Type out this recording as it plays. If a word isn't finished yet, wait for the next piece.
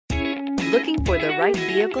Looking for the right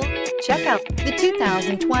vehicle? Check out the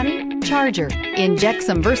 2020 Charger. Inject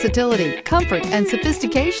some versatility, comfort, and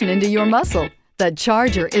sophistication into your muscle. The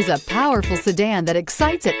Charger is a powerful sedan that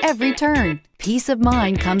excites at every turn. Peace of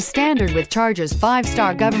mind comes standard with Charger's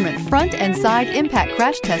 5-star government front and side impact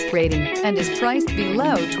crash test rating and is priced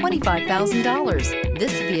below $25,000.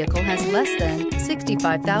 This vehicle has less than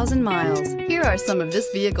 65,000 miles. Here are some of this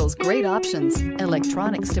vehicle's great options: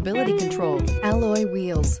 electronic stability control, alloy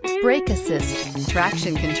wheels, brake assist,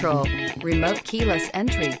 traction control, remote keyless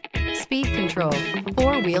entry, speed control,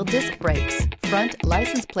 4-wheel disc brakes, front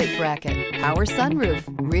license plate bracket, power sunroof,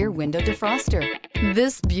 rear window defroster.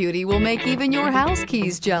 This beauty will make even your house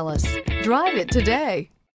keys jealous. Drive it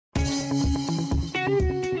today.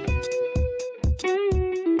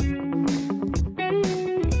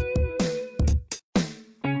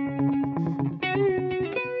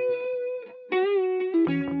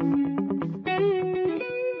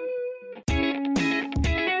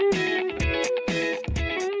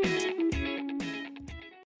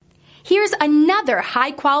 Here's another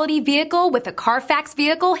high-quality vehicle with a Carfax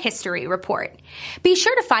Vehicle History Report. Be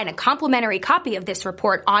sure to find a complimentary copy of this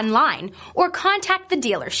report online or contact the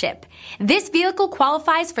dealership. This vehicle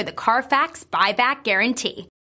qualifies for the Carfax Buyback Guarantee.